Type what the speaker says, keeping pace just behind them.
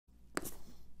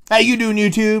How you doing,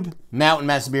 YouTube? Mountain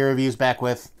Massive Beer Reviews back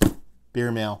with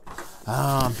Beer Mail.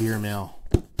 Beer Mail.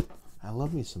 I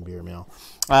love me some Beer Mail.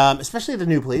 Especially at the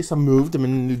new place. I moved. I'm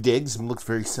in new digs. It looks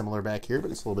very similar back here,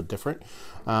 but it's a little bit different.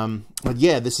 But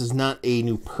yeah, this is not a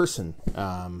new person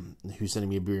who's sending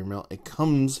me a Beer Mail. It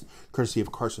comes courtesy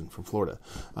of Carson from Florida.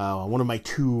 One of my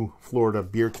two Florida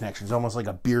beer connections. Almost like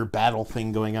a beer battle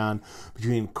thing going on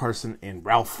between Carson and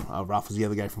Ralph. Ralph is the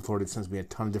other guy from Florida that sends me a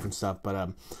ton of different stuff.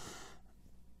 But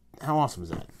how awesome is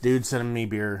that? Dude sending me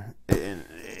beer.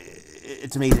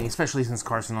 It's amazing, especially since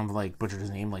Carson, I've like butchered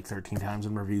his name like 13 times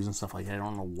in reviews and stuff like that. I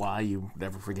don't know why you would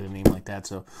ever forget a name like that.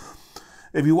 So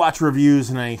if you watch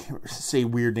reviews and I say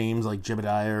weird names like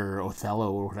Jebediah or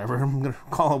Othello or whatever, I'm going to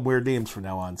call them weird names from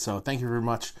now on. So thank you very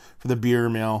much for the Beer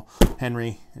Mail,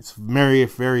 Henry. It's very,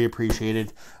 very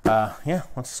appreciated. Yeah,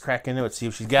 let's just crack into it, see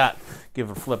what she's got. Give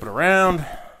her a flip it around.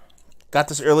 Got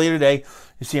this earlier today.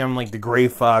 You see I'm like the gray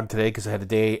fog today because I had a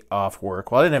day off work.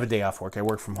 Well, I didn't have a day off work. I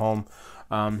worked from home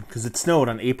because it snowed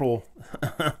on April,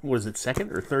 what is it,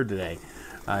 2nd or 3rd today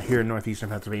here in northeastern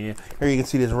Pennsylvania. Here you can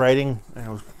see this writing. I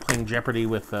was playing Jeopardy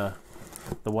with the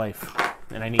wife,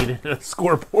 and I needed a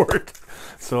scoreboard.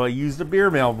 So I used a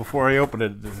Beer Mail before I opened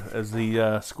it as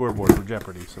the scoreboard for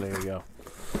Jeopardy. So there you go.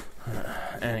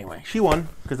 Anyway, she won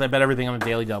because I bet everything on a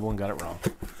daily double and got it wrong.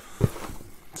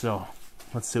 So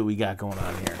let's see what we got going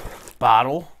on here.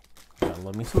 Bottle. Gotta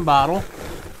love me some bottle.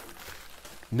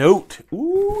 Note.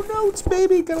 Ooh, notes,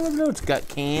 baby. Gotta love notes. Got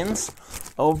cans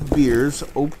of beers.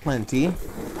 Oh, plenty.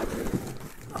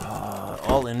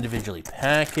 All individually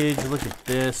packaged. Look at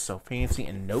this. So fancy.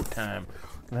 And note time.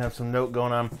 Gonna have some note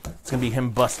going on. It's gonna be him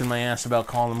busting my ass about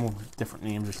calling them different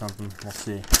names or something. We'll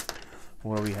see.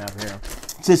 What do we have here?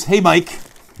 It says, hey, Mike.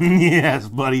 Yes,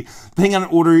 buddy. Depending on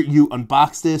order you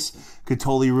unbox this, could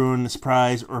totally ruin the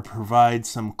surprise or provide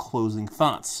some closing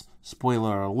thoughts.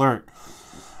 Spoiler alert.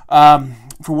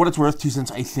 For what it's worth, 2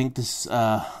 cents, I think this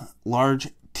large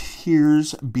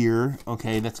Tears beer,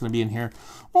 okay, that's going to be in here.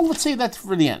 Well, let's say that's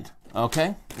for the end,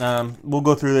 okay? We'll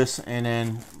go through this and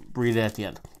then read it at the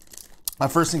end.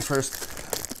 First things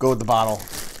first, go with the bottle.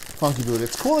 Funky Buddha.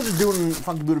 It's cool that they're doing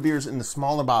Funky Buddha beers in the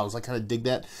smaller bottles. I kind of dig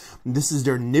that. This is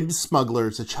their Nib Smuggler.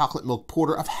 It's a chocolate milk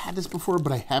porter. I've had this before,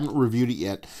 but I haven't reviewed it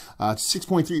yet.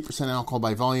 6.3% alcohol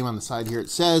by volume. On the side here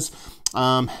it says,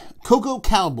 Cocoa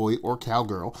Cowboy or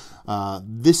Cowgirl.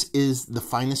 This is the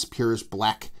finest, purest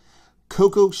black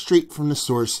cocoa straight from the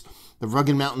source. The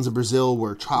rugged mountains of Brazil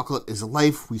where chocolate is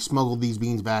life. We smuggled these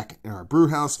beans back in our brew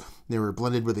house. They were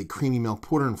blended with a creamy milk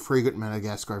porter and fragrant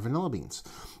Madagascar vanilla beans.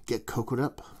 Get cocoed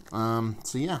up.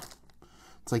 So yeah,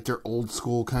 it's like their old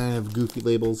school kind of goofy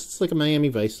labels. It's like a Miami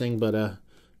Vice thing, but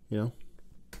you know,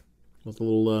 with a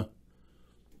little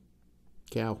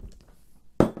cow.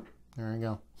 There you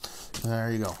go.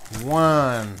 There you go.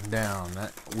 One down.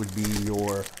 That would be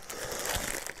your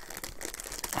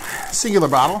singular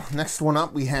bottle. Next one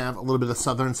up, we have a little bit of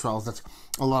Southern Swells. That's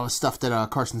a lot of stuff that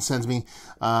Carson sends me.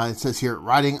 It says here,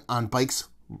 riding on bikes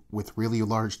with really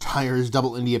large tires,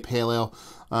 double India Pale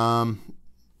Ale.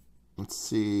 Let's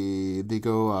see. They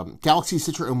go Galaxy,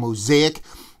 Citra, and Mosaic.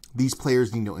 These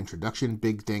players need no introduction.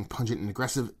 Big, dank, pungent, and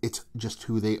aggressive. It's just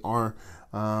who they are.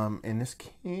 And this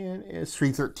can is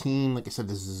 313. Like I said,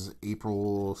 this is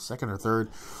April 2nd or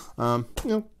 3rd. You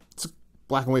know, it's a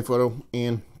black and white photo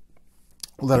and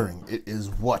lettering. It is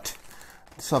what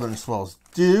Southern Swells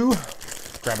do.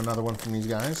 Grab another one from these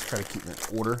guys. Try to keep them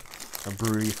in order of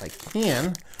brewery if I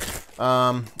can.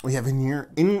 We have in here,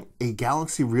 in a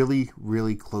galaxy really,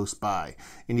 really close by.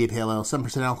 India Pale Ale,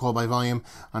 7% alcohol by volume.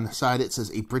 On the side, it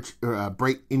says a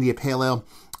bright India Pale Ale,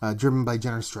 driven by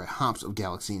generous dry hops of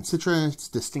Galaxy and Citra. Its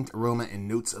distinct aroma and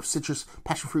notes of citrus,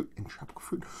 passion fruit, and tropical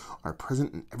fruit are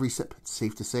present in every sip. It's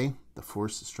safe to say the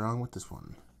force is strong with this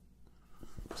one.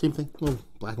 Same thing, little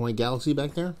black and white Galaxy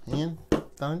back there, and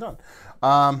done and done.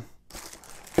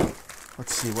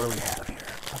 Let's see, what do we have here?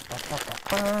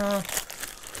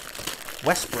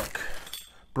 Westbrook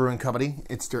Brewing Company.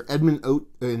 It's their Edmund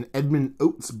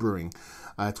Oates Brewing.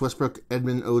 It's Westbrook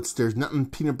Edmund Oates. There's nothing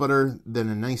peanut butter than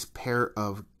a nice pair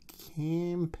of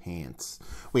cam pants.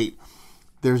 Wait,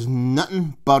 there's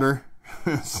nothing butter.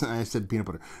 I said peanut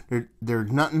butter.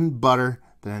 There's nothing butter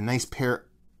than a nice pair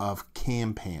of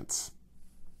cam pants.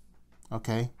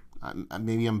 Okay.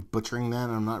 Maybe I'm butchering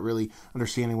that. I'm not really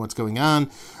understanding what's going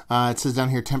on. It says down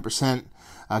here 10%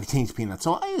 contains peanuts.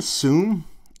 So I assume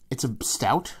it's a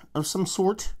stout of some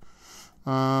sort.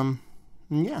 Yeah,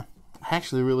 I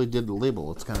actually really did the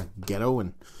label. It's kind of ghetto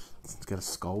and it's got a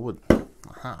skull with a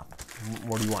hop.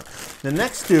 What do you want? The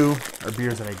next two are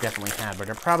beers that I definitely had, but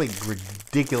they're probably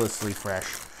ridiculously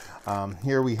fresh.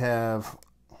 Here we have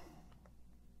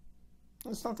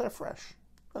It's not that fresh.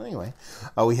 But anyway,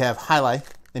 we have High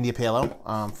Life India Pale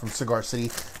Ale from Cigar City.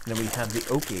 And then we have the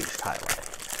Oak Aged High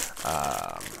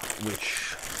Life,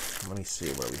 which, let me see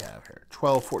what we have here.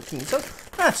 12, 14. So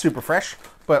not super fresh,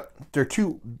 but they're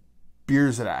two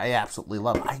beers that I absolutely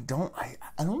love. I don't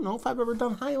know if I've ever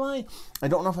done High Life. I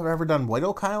don't know if I've ever done White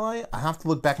Oak High Life. I have to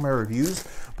look back at my reviews,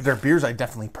 but they're beers I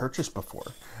definitely purchased before.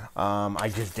 I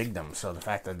just dig them, so the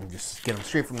fact that I can just get them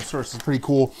straight from the source is pretty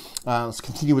cool. Let's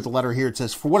continue with the letter here. It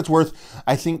says, for what it's worth,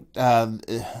 I think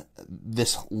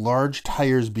this Large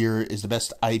Tires beer is the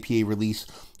best IPA release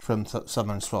from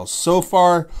Southern Swells so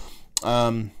far.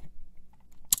 Citron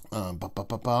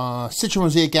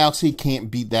Mosaic Galaxy, can't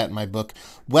beat that in my book.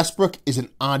 Westbrook is an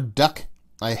odd duck.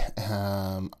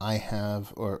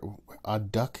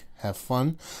 Odd duck, have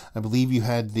fun. I believe you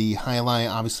had the High Life,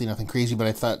 obviously nothing crazy, but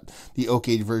I thought the Oak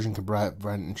Age version could provide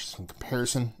an interesting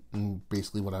comparison, and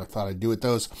basically what I thought I'd do with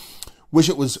those. Wish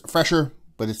it was fresher,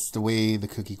 but it's the way the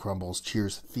cookie crumbles.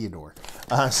 Cheers, Theodore.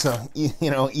 So,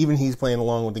 even he's playing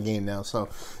along with the game now. So,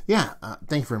 yeah,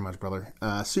 thank you very much, brother.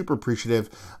 Super appreciative.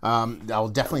 I'll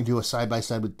definitely do a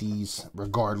side-by-side with these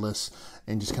regardless,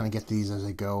 and just kind of get these as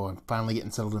I go. I'm finally getting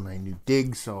settled in my new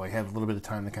dig, so I have a little bit of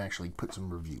time to actually put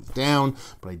some reviews down,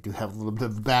 but I do have a little bit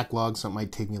of a backlog, so it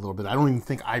might take me a little bit. I don't even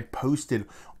think I posted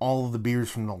all of the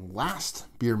beers from the last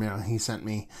beer mail he sent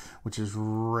me, which is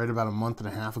right about a month and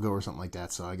a half ago or something like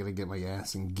that, so I gotta get my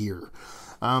ass in gear.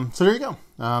 So there you go.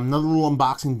 Another little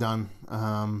unboxing done.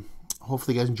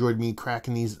 Hopefully you guys enjoyed me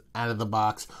cracking these out of the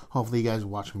box. Hopefully you guys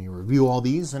watch me review all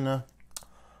these, and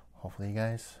hopefully you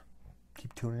guys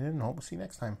keep tuning in, and hope we'll see you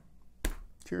next time.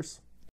 Cheers.